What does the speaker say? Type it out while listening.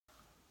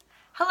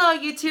Hello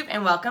YouTube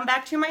and welcome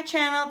back to my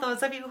channel,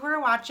 those of you who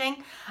are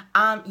watching.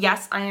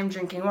 Yes, I am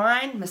drinking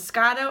wine,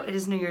 Moscato, it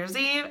is New Year's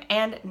Eve,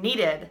 and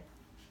needed.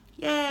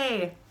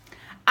 Yay!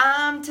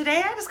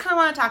 Today I just kind of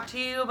want to talk to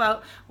you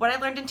about what I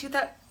learned in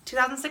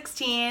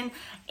 2016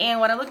 and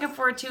what I'm looking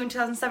forward to in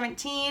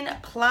 2017,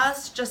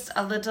 plus just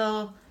a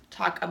little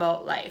talk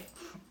about life.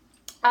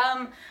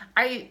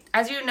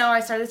 As you know, I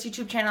started this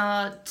YouTube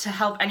channel to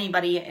help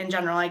anybody in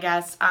general, I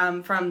guess,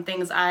 from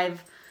things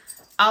I've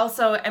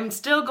also am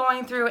still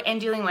going through and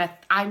dealing with.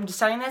 I'm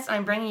studying this and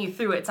I'm bringing you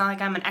through it. It's not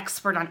like I'm an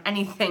expert on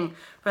anything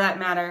for that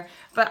matter,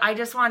 but I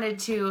just wanted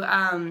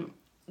to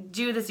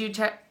do this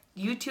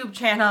YouTube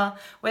channel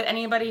with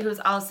anybody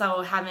who's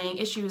also having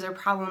issues or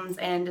problems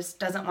and just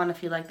doesn't want to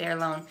feel like they're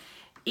alone.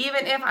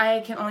 Even if I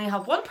can only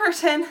help one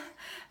person,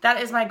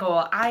 that is my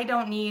goal. I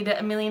don't need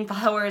a million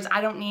followers. I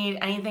don't need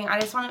anything. I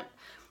just want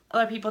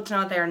other people to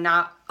know they're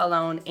not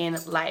alone in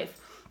life.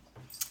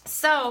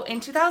 So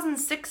in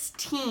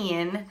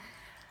 2016,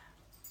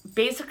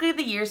 basically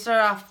the year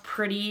started off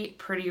pretty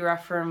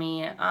rough for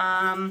me.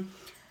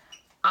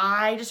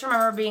 I just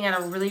remember being at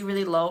a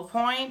really low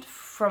point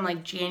from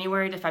like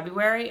January to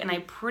February, and I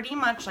pretty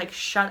much like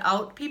shut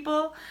out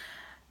people.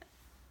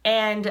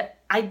 And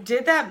I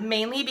did that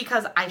mainly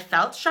because I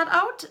felt shut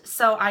out,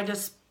 so I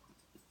just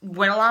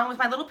went along with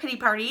my little pity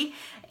party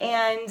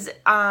and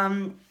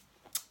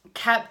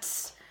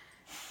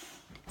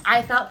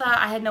I felt that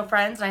I had no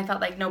friends and I felt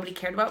like nobody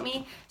cared about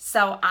me,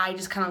 so I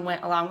just kind of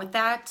went along with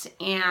that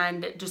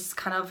and just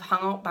kind of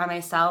hung out by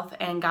myself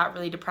and got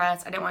really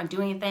depressed. I didn't want to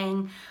do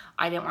anything.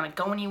 I didn't want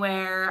to go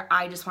anywhere.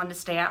 I just wanted to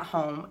stay at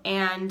home.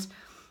 And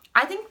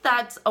I think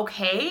that's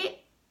okay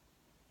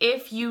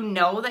if you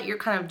know that you're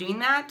kind of doing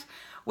that,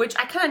 which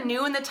I kind of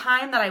knew in the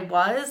time that I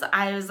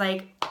was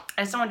like,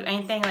 I just don't want to do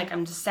anything. Like,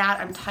 I'm just sad.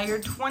 I'm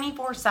tired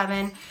 24/7.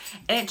 And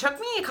it took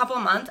me a couple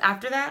of months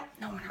after that.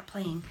 No, we're not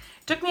playing.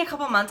 It took me a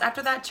couple of months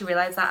after that to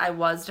realize that I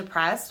was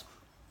depressed.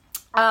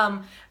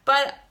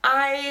 But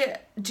I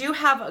do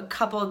have a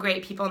couple of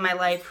great people in my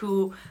life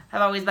who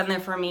have always been there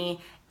for me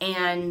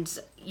and,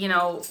 you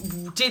know,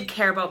 did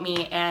care about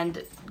me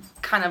and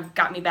kind of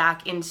got me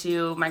back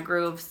into my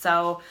groove.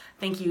 So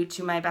thank you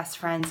to my best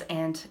friends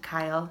and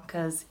Kyle,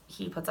 because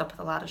he puts up with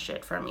a lot of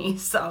shit for me.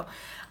 So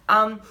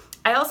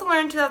I also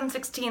learned in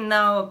 2016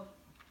 though,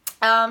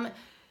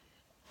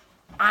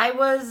 I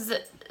was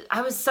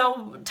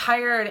so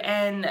tired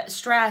and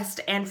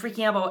stressed and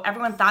freaking out about what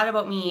everyone thought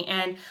about me,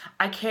 and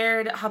I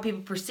cared how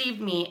people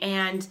perceived me.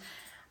 And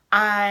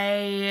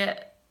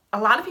a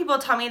lot of people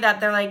tell me that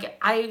they're like,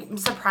 I'm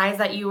surprised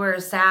that you were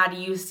sad.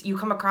 You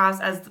come across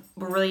as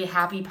a really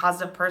happy,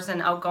 positive person,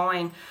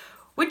 outgoing,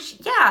 which,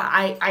 yeah,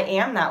 I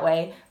am that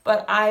way.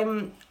 But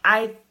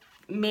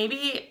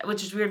maybe,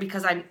 which is weird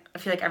because I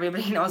feel like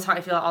everybody knows how I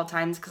feel at all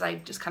times, because I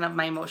just kind of,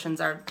 my emotions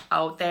are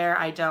out there.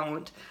 I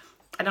don't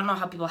know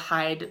how people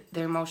hide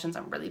their emotions.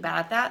 I'm really bad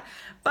at that.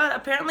 But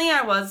apparently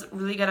I was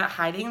really good at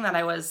hiding that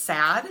I was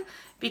sad,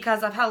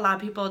 because I've had a lot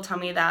of people tell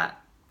me that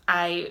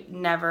I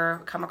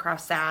never come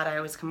across sad. I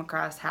always come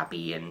across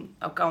happy and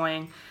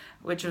outgoing,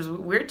 which was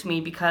weird to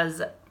me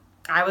because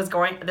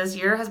this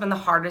year has been the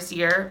hardest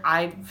year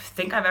I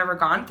think I've ever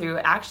gone through,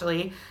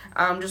 actually,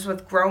 just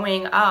with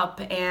growing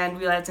up and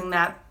realizing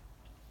that,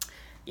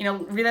 you know,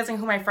 realizing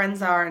who my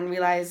friends are and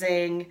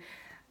realizing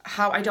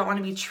how I don't want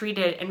to be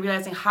treated and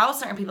realizing how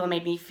certain people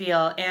made me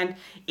feel. And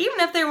even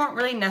if they weren't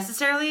really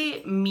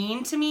necessarily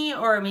mean to me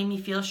or made me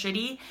feel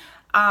shitty,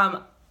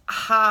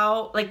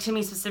 how, like, to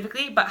me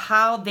specifically, but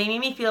how they made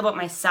me feel about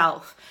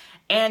myself.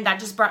 And that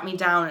just brought me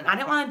down, and I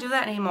didn't want to do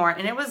that anymore.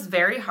 And it was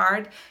very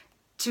hard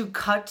to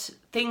cut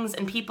things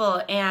and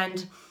people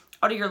and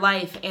out of your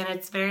life. And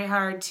it's very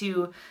hard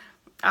to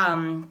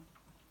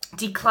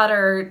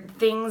declutter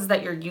things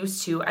that you're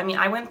used to. I mean,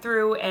 I went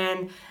through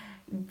and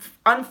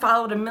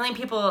unfollowed a million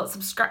people,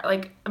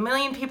 a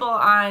million people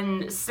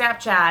on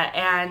Snapchat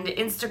and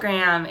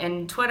Instagram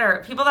and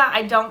Twitter, people that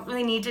I don't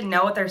really need to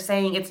know what they're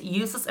saying. It's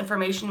useless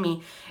information to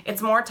me.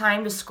 It's more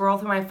time to scroll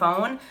through my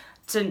phone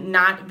to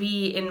not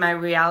be in my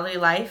reality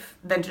life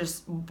than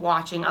just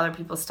watching other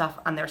people's stuff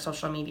on their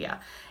social media.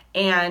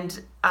 And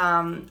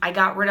I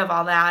got rid of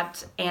all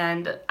that,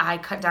 and I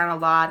cut down a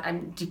lot.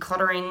 I'm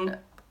decluttering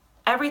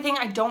everything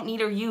I don't need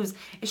or use.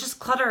 It's just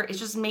clutter. It's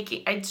just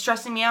it's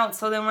stressing me out.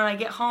 So then when I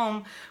get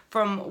home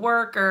from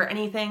work or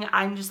anything,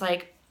 I'm just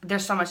like,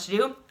 there's so much to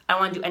do. I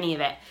don't want to do any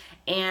of it.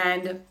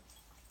 And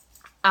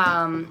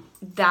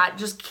that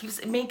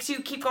just makes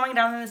you keep going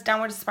down in this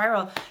downward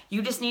spiral.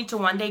 You just need to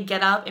one day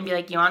get up and be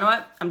like, you know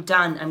what? I'm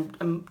done.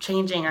 I'm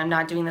changing. I'm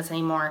not doing this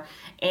anymore.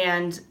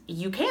 And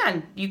you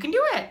can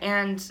do it.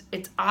 And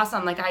it's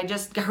awesome. Like, I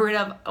just got rid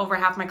of over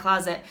half my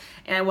closet,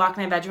 and I walk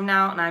in my bedroom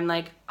now and I'm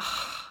like,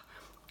 oh,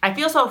 I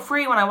feel so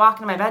free when I walk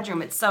into my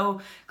bedroom. It's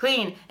so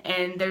clean,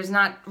 and there's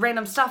not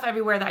random stuff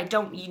everywhere that I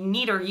don't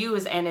need or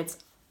use, and it's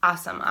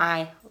awesome.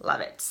 I love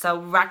it.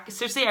 So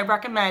seriously, I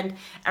recommend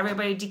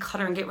everybody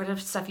declutter and get rid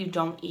of stuff you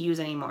don't use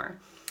anymore.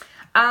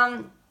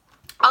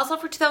 Also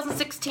for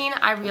 2016,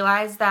 I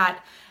realized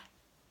that,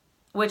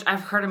 which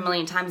I've heard a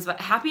million times, but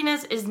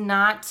happiness is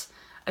not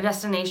a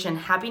destination.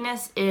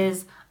 Happiness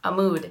is a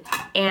mood.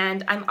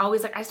 And I'm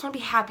always like, I just want to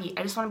be happy.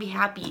 I just want to be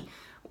happy.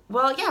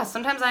 Well, yeah,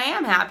 sometimes I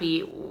am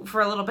happy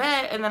for a little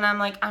bit, and then I'm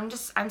like, I'm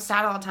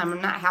sad all the time.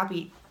 I'm not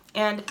happy.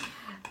 And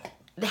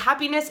the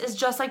happiness is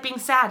just like being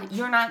sad.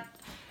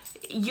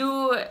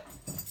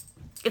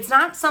 It's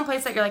not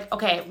someplace that you're like,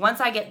 okay,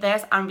 once I get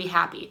this, I'm gonna be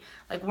happy.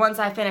 Like, once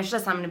I finish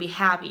this, I'm gonna be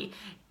happy.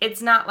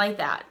 It's not like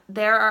that.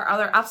 There are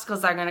other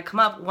obstacles that are gonna come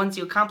up once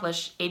you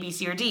accomplish A, B,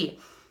 C, or D.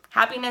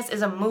 Happiness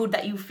is a mood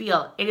that you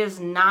feel. It is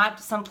not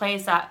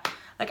someplace that,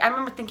 like, I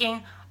remember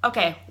thinking,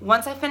 okay,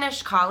 once I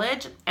finish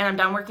college and I'm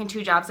done working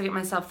 2 jobs to get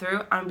myself through,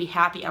 I'm gonna be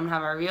happy. I'm gonna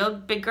have a real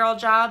big girl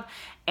job,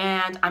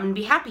 and I'm gonna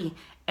be happy.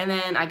 And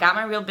then I got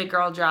my real big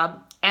girl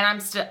job,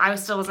 and I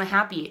still wasn't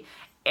happy.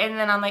 And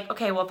then I'm like,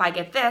 okay, well, if I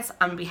get this,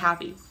 I'm gonna be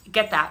happy.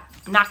 Get that?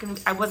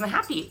 I wasn't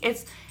happy.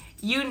 It's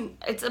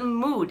a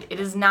mood. It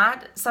is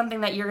not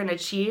something that you're gonna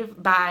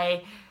achieve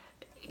by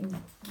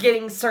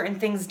getting certain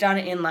things done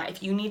in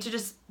life. You need to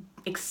just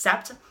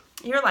accept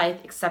your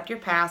life, accept your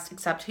past,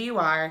 accept who you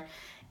are.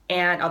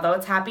 And although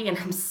it's happy and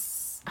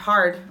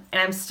hard, and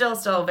I'm still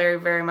very,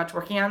 very much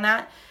working on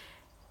that,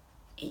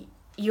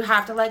 you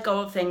have to let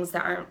go of things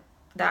that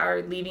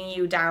are leaving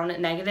you down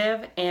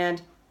negative,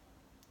 and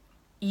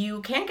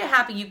you can get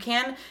happy. You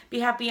can be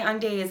happy on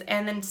days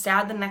and then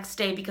sad the next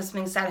day because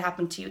something sad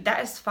happened to you.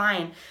 That is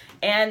fine.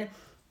 And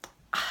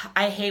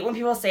I hate when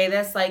people say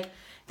this, like,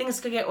 things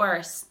could get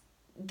worse.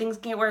 Things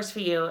can get worse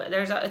for you.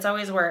 It's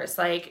always worse.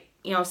 Like,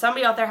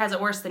 somebody out there has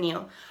it worse than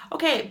you.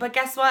 Okay, but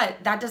guess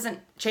what? That doesn't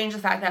change the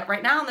fact that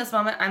right now in this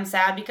moment, I'm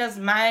sad because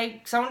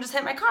someone just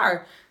hit my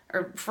car,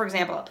 or for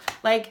example.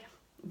 Like,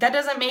 that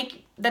doesn't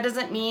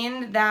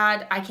mean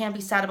that I can't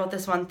be sad about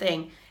this one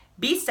thing.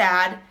 Be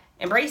sad,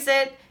 embrace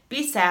it,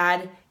 be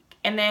sad,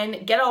 and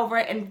then get over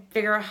it and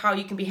figure out how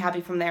you can be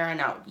happy from there on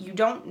out. You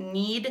don't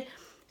need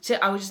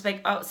to always just like,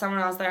 oh,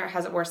 someone else there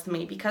has it worse than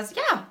me. Because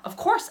yeah, of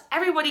course,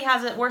 everybody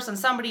has it worse than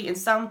somebody in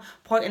some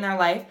point in their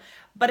life.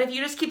 But if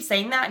you just keep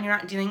saying that and you're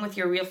not dealing with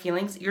your real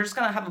feelings, you're just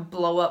going to have a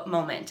blow up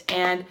moment.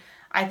 And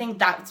I think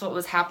that's what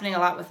was happening a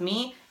lot with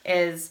me,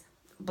 is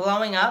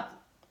blowing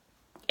up.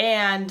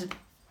 And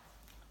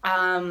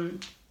I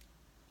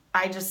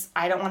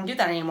don't want to do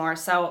that anymore.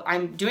 So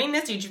I'm doing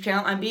this YouTube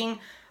channel. I'm being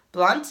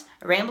blunt,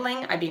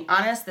 rambling, I'm being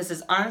honest. This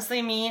is honestly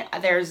me.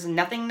 There's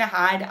nothing to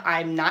hide.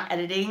 I'm not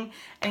editing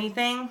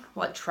anything.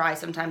 Well, I try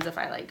sometimes if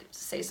I like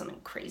say something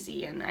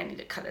crazy and I need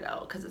to cut it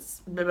out because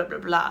it's blah, blah, blah,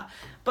 blah.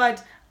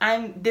 But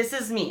this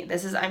is me.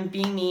 I'm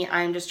being me.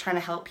 I'm just trying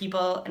to help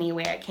people any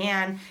way I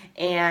can.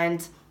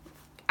 And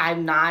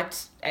I'm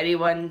not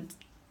anyone.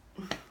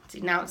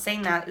 See, now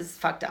saying that is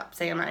fucked up.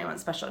 Saying I'm not anyone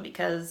special,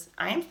 because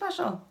I am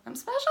special. I'm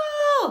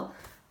special.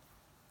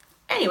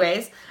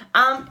 Anyways,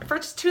 for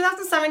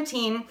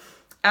 2017,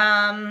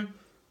 I'm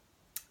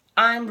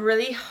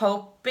really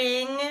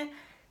hoping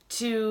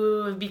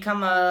to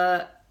become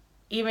a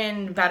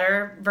even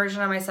better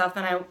version of myself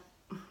than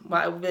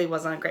I really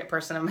wasn't a great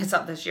person of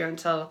myself this year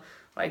until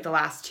like the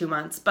last 2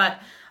 months. But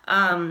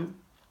I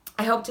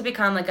hope to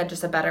become like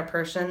just a better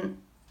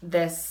person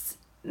this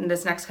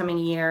next coming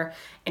year,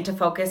 and to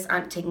focus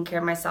on taking care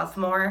of myself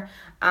more.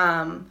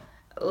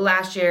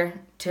 Last year,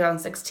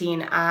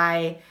 2016,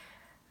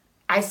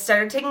 I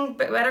started taking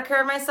better care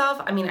of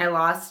myself. I mean, I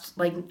lost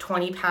like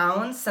 20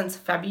 pounds since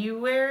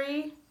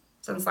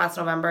last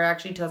November,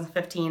 actually,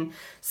 2015.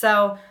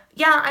 So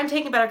yeah, I'm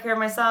taking better care of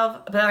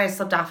myself, but then I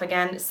slipped off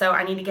again. So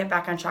I need to get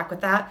back on track with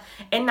that.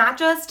 And not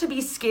just to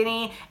be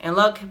skinny and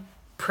look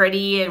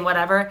pretty and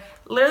whatever,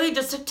 literally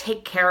just to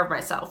take care of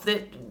myself.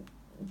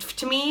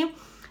 To me,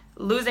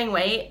 losing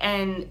weight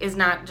is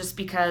not just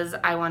because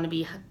I want to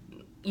be,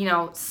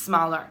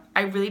 smaller.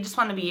 I really just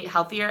want to be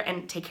healthier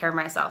and take care of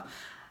myself.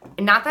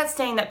 Not that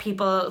saying that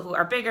people who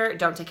are bigger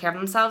don't take care of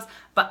themselves,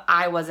 but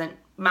I wasn't.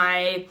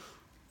 My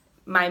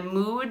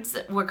moods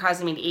were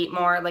causing me to eat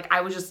more. Like,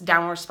 I was just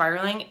downward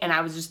spiraling, and I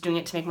was just doing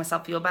it to make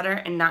myself feel better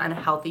and not in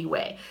a healthy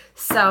way.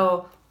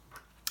 So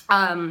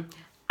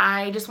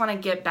I just want to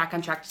get back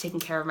on track to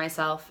taking care of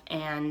myself,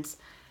 and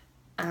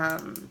I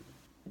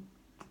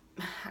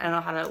don't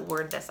know how to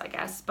word this, I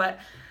guess, but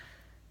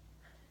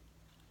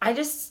I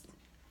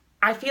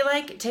feel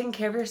like taking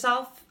care of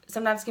yourself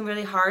sometimes can be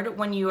really hard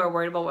when you are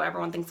worried about what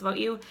everyone thinks about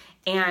you.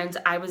 And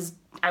I was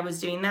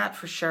doing that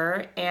for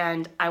sure,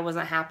 and I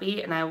wasn't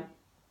happy, and I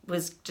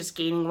was just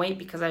gaining weight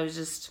because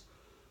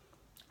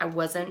I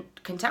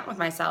wasn't content with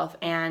myself,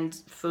 and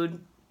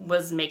food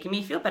was making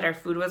me feel better.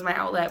 Food was my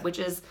outlet, which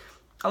is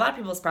a lot of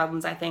people's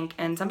problems, I think.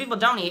 And some people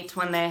don't eat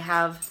when they're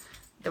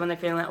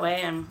feeling that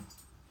way, and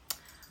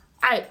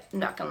I'm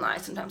not gonna lie,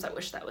 sometimes I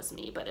wish that was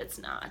me, but it's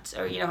not.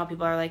 Or how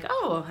people are like,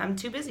 oh, I'm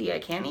too busy, I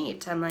can't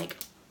eat. I'm like,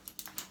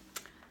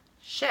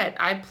 shit,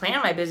 I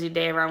plan my busy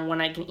day around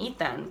when I can eat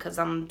then, because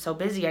I'm so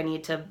busy I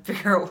need to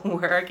figure out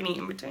where I can eat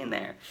in between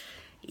there.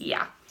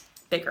 Yeah,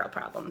 big girl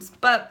problems.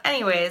 But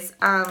anyways,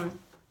 I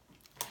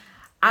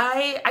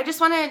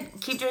just want to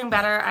keep doing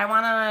better. I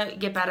want to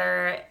get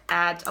better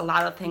at a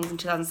lot of things in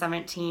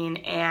 2017,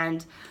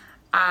 and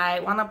I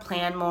want to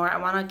plan more. I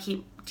want to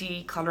keep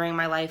decluttering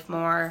my life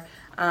more.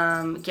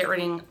 get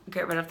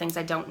rid of things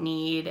I don't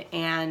need,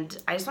 and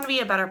I just want to be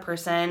a better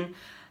person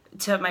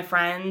to my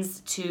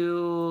friends,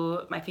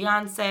 to my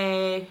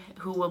fiance,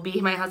 who will be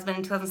my husband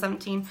in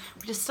 2017,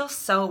 which is still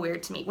so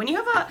weird to me. When you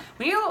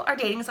are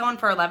dating someone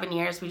for 11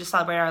 years, we just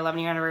celebrated our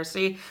 11-year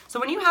anniversary. So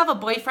when you have a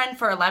boyfriend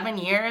for 11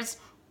 years,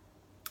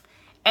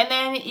 and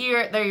then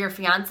they're your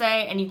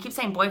fiance, and you keep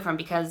saying boyfriend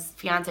because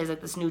fiance is like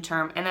this new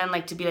term, and then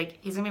like to be like,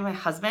 he's gonna be my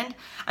husband.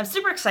 I'm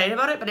super excited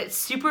about it, but it's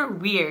super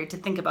weird to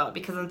think about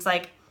because it's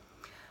like,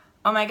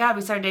 oh my God,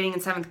 we started dating in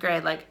 7th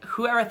grade. Like,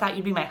 whoever thought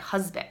you'd be my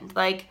husband?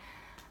 Like,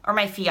 or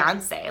my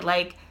fiance,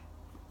 like,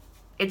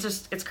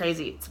 it's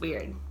crazy, it's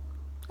weird,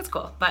 it's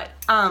cool, but,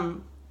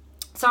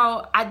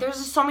 so there's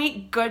just so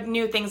many good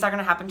new things that are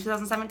going to happen in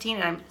 2017,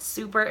 and I'm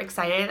super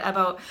excited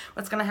about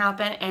what's going to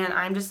happen, and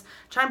I'm just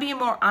trying to be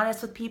more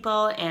honest with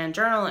people, and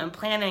journal, and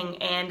planning,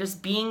 and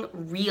just being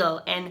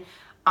real, and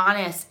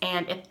honest,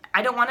 and if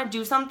I don't want to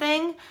do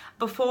something,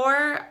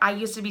 before, I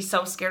used to be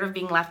so scared of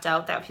being left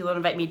out that people would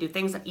invite me to do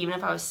things, and even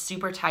if I was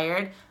super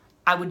tired,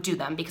 I would do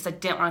them because I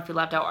didn't want to feel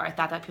left out, or I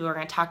thought that people were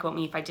going to talk about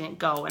me if I didn't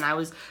go, and I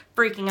was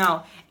freaking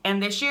out.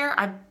 And this year,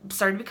 I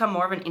started to become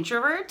more of an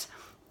introvert,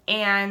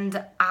 and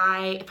if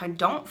I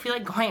don't feel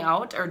like going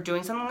out or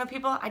doing something with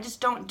people, I just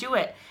don't do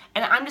it.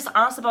 And I'm just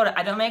honest about it.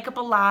 I don't make up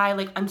a lie,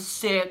 like I'm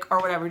sick or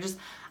whatever. Just,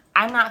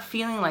 I'm not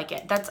feeling like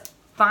it. That's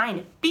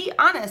fine. Be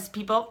honest,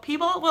 people.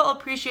 People will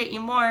appreciate you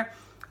more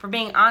for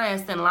being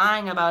honest than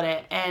lying about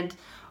it. And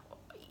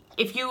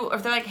if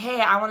they're like,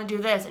 hey, I want to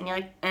do this, and you're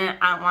like, I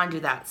don't want to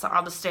do that, so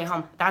I'll just stay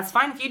home. That's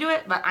fine if you do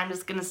it, but I'm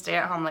just going to stay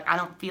at home. Like, I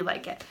don't feel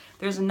like it.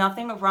 There's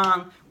nothing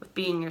wrong with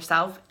being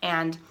yourself,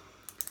 and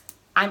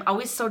I'm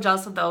always so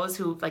jealous of those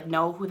who, like,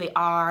 know who they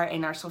are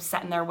and are so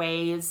set in their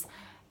ways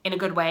in a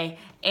good way,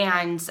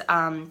 and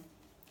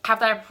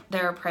have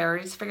their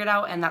priorities figured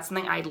out, and that's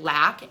something I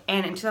lack.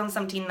 And in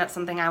 2017, that's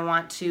something I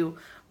want to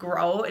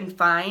grow and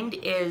find,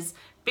 is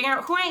figuring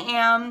out who I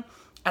am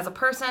as a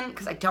person,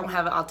 because I don't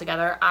have it all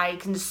together. I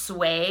can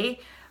sway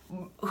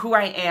who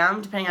I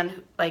am depending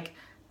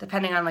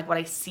on like what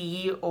I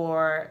see,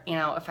 or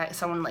if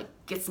someone like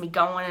gets me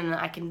going and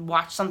I can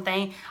watch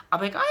something, I'll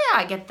be like, oh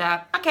yeah, I get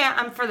that. Okay,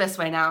 I'm for this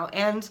way now.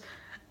 And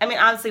I mean,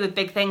 obviously with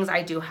big things,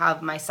 I do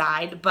have my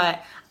side,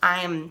 but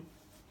I'm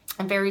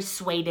very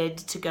swayed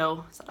to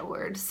go. Is that a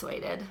word?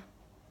 Swayed?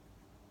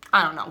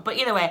 I don't know. But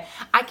either way,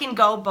 I can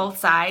go both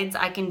sides.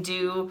 I can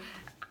do.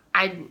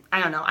 I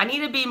don't know. I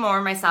need to be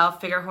more myself,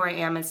 figure who I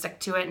am, and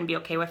stick to it, and be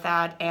okay with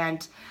that.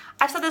 And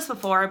I've said this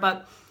before,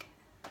 but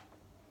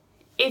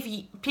if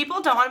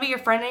people don't want to be your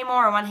friend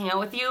anymore or want to hang out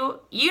with you,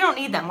 you don't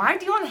need them. Why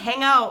do you want to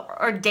hang out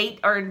or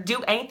date or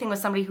do anything with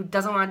somebody who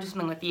doesn't want to do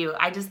something with you?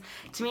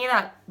 To me,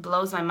 that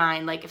blows my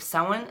mind. Like, if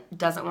someone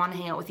doesn't want to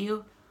hang out with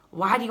you,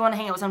 why do you want to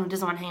hang out with someone who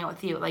doesn't want to hang out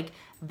with you? Like,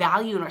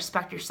 value and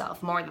respect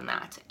yourself more than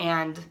that.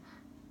 And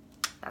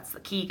that's the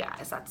key,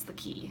 guys. That's the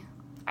key.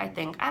 I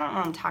don't know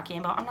what I'm talking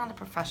about. I'm not a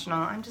professional.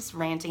 I'm just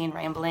ranting and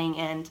rambling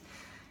and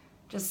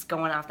just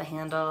going off the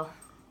handle,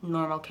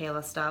 normal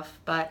Kayla stuff.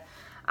 But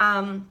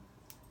I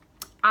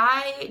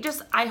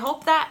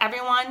hope that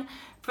everyone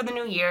for the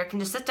new year can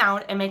just sit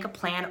down and make a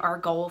plan or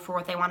a goal for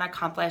what they want to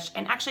accomplish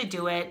and actually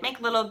do it. Make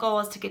little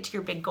goals to get to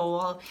your big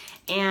goal,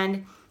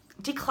 and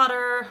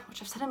declutter,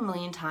 which I've said a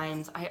million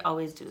times. I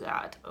always do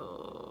that.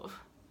 Oh.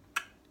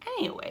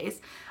 Anyways,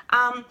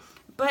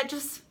 but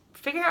just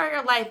figure out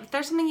your life. If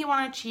there's something you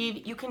want to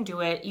achieve, you can do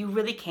it. You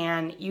really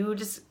can.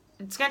 It's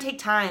going to take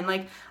time.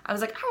 Like, I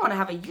was like, I want to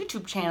have a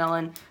YouTube channel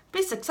and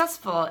be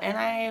successful. And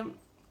I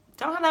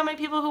don't have that many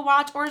people who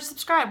watch or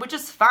subscribe, which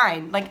is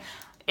fine. Like,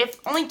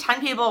 if only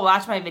 10 people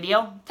watch my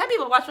video, 10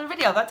 people watch my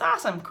video. That's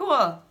awesome.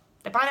 Cool.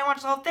 They probably didn't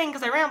watch the whole thing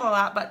because I ramble a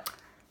lot, but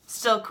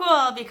still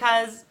cool,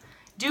 because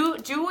do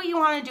what you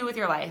want to do with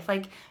your life.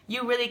 Like,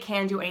 you really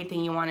can do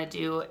anything you want to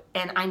do.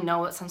 And I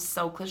know it sounds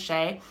so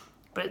cliche,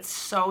 but it's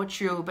so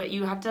true. But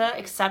you have to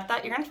accept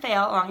that you're going to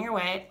fail along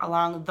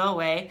the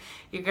way.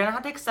 You're going to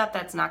have to accept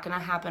that's not going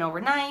to happen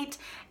overnight.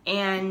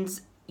 And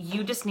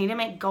you just need to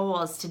make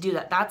goals to do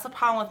that. That's the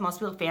problem with most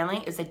people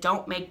failing, is they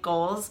don't make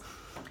goals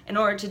in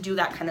order to do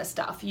that kind of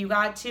stuff. You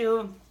got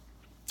to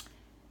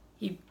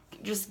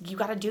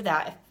do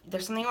that. If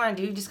there's something you want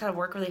to do, you just got to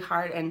work really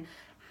hard and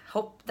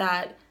hope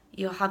that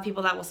you'll have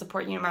people that will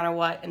support you no matter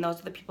what. And those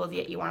are the people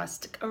that you want to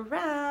stick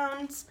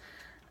around.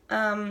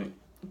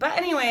 But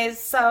anyways,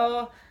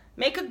 so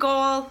make a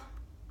goal,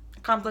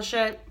 accomplish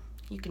it,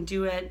 you can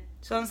do it.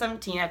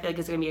 2017, I feel like,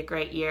 is going to be a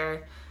great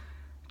year.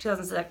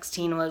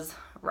 2016 was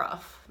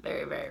rough,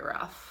 very, very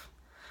rough.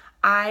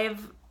 In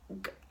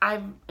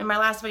my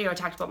last video, I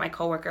talked about my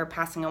coworker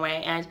passing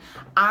away, and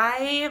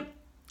I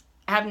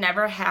have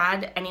never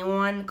had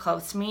anyone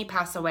close to me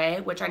pass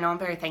away, which I know I'm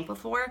very thankful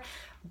for,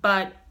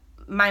 but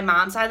my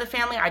mom's side of the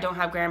family, I don't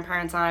have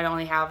grandparents, and I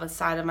only have a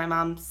side of my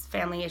mom's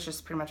family. It's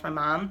just pretty much my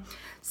mom.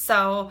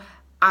 So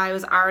I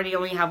was already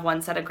only have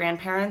one set of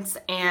grandparents,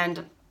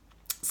 and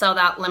so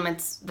that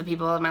limits the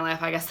people in my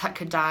life, I guess, that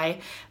could die.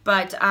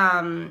 But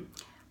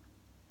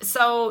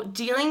so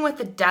dealing with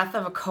the death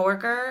of a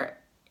coworker,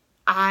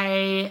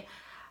 I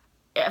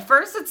at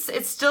first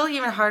it's still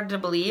even hard to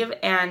believe,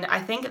 and I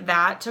think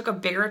that took a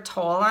bigger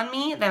toll on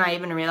me than I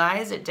even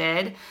realized it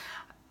did.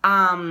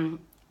 And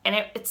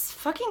it's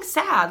fucking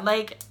sad.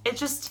 Like, it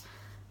just,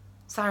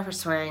 sorry for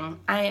swearing.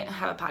 I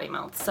have a potty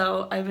mouth,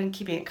 so I've been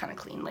keeping it kind of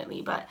clean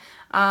lately, but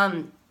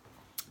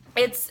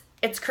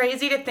it's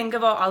crazy to think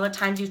about all the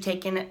times you've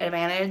taken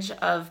advantage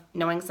of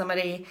knowing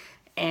somebody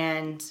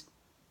and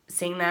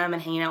seeing them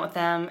and hanging out with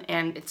them,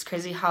 and it's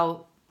crazy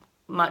how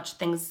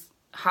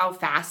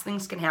fast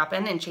things can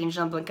happen and change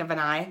in a blink of an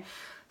eye.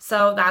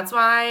 So that's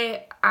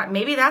why,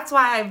 maybe that's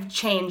why I've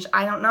changed.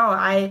 I don't know.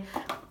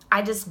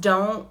 I just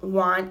don't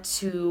want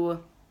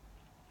to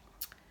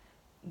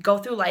go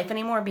through life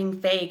anymore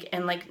being fake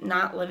and like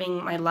not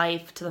living my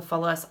life to the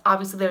fullest.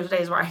 Obviously there's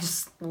days where I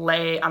just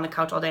lay on the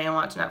couch all day and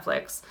watch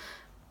Netflix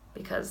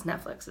because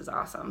Netflix is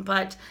awesome,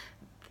 but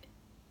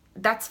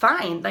that's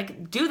fine.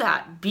 Like, do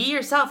that. Be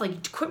yourself.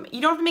 Like, quit.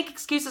 You don't have to make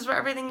excuses for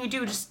everything you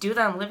do. Just do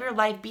them. Live your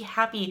life. Be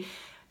happy.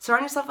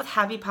 Surround yourself with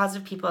happy,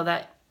 positive people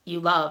that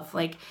you love.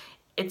 Like,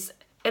 it's,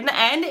 in the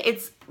end,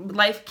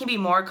 life can be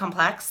more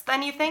complex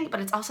than you think, but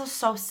it's also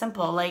so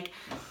simple. Like,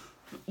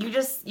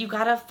 you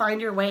gotta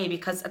find your way,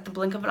 because at the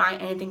blink of an eye,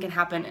 anything can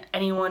happen.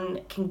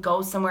 Anyone can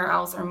go somewhere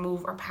else or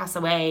move or pass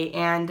away,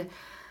 and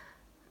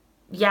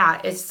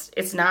yeah,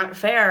 it's not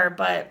fair,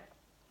 but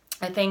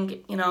I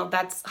think,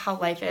 that's how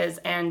life is.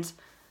 And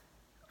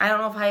I don't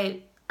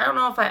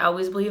know if I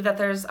always believe that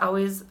there's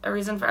always a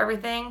reason for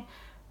everything,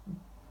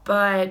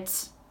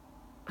 but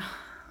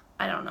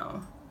I don't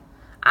know.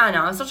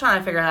 I'm still trying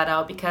to figure that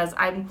out, because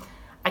I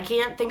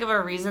can't think of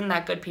a reason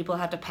that good people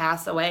have to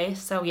pass away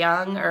so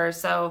young or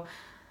so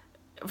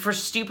for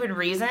stupid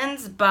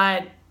reasons,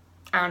 but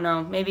I don't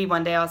know. Maybe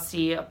one day I'll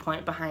see a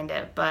point behind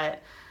it,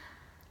 but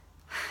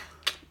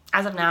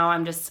as of now,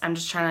 I'm just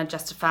trying to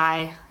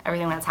justify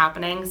everything that's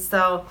happening.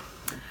 So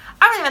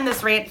I'm gonna end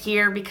this rant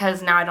here,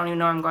 because now I don't even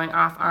know what I'm going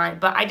off on.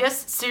 But I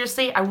just,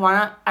 seriously, I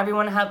want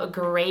everyone to have a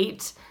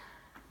great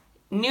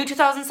new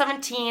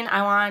 2017.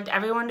 I want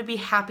everyone to be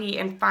happy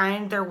and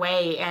find their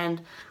way,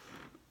 and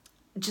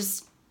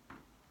just,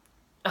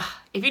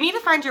 if you need to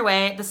find your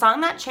way, the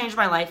song that changed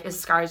my life is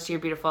Scars to You're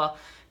Beautiful,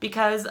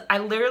 because I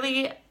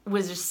literally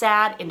was just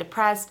sad and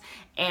depressed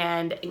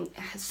and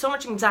so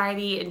much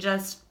anxiety and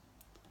just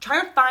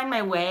trying to find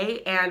my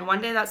way. And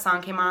one day that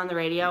song came on the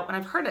radio, and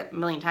I've heard it a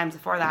million times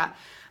before that,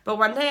 but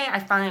one day I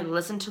finally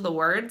listened to the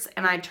words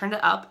and I turned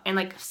it up, and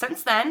like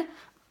since then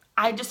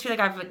I just feel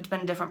like I've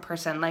been a different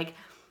person. Like,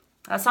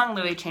 that song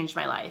literally changed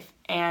my life,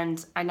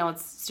 and I know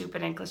it's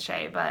stupid and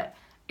cliche, but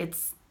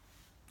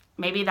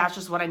maybe that's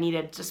just what I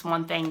needed, just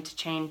one thing to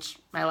change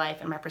my life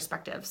and my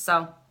perspective.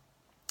 So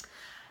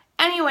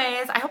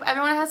anyways, I hope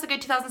everyone has a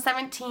good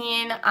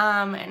 2017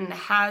 and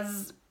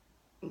has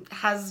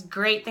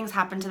great things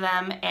happen to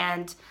them,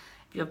 and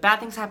if you have bad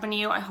things happen to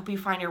you, I hope you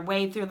find your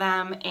way through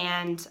them,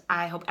 and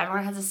I hope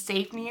everyone has a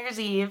safe New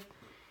Year's Eve.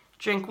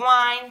 Drink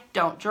wine,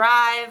 don't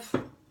drive.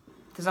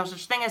 There's no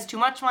such thing as too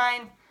much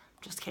wine.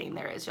 Just kidding,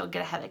 there is. You'll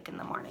get a headache in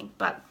the morning.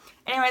 But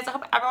anyways, I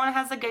hope everyone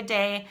has a good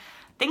day.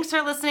 Thanks for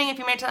listening. If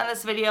you made it to the end of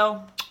this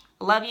video,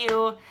 love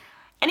you.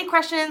 Any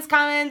questions,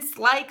 comments,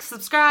 like,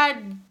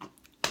 subscribe,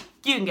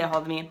 you can get a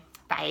hold of me.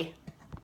 Bye.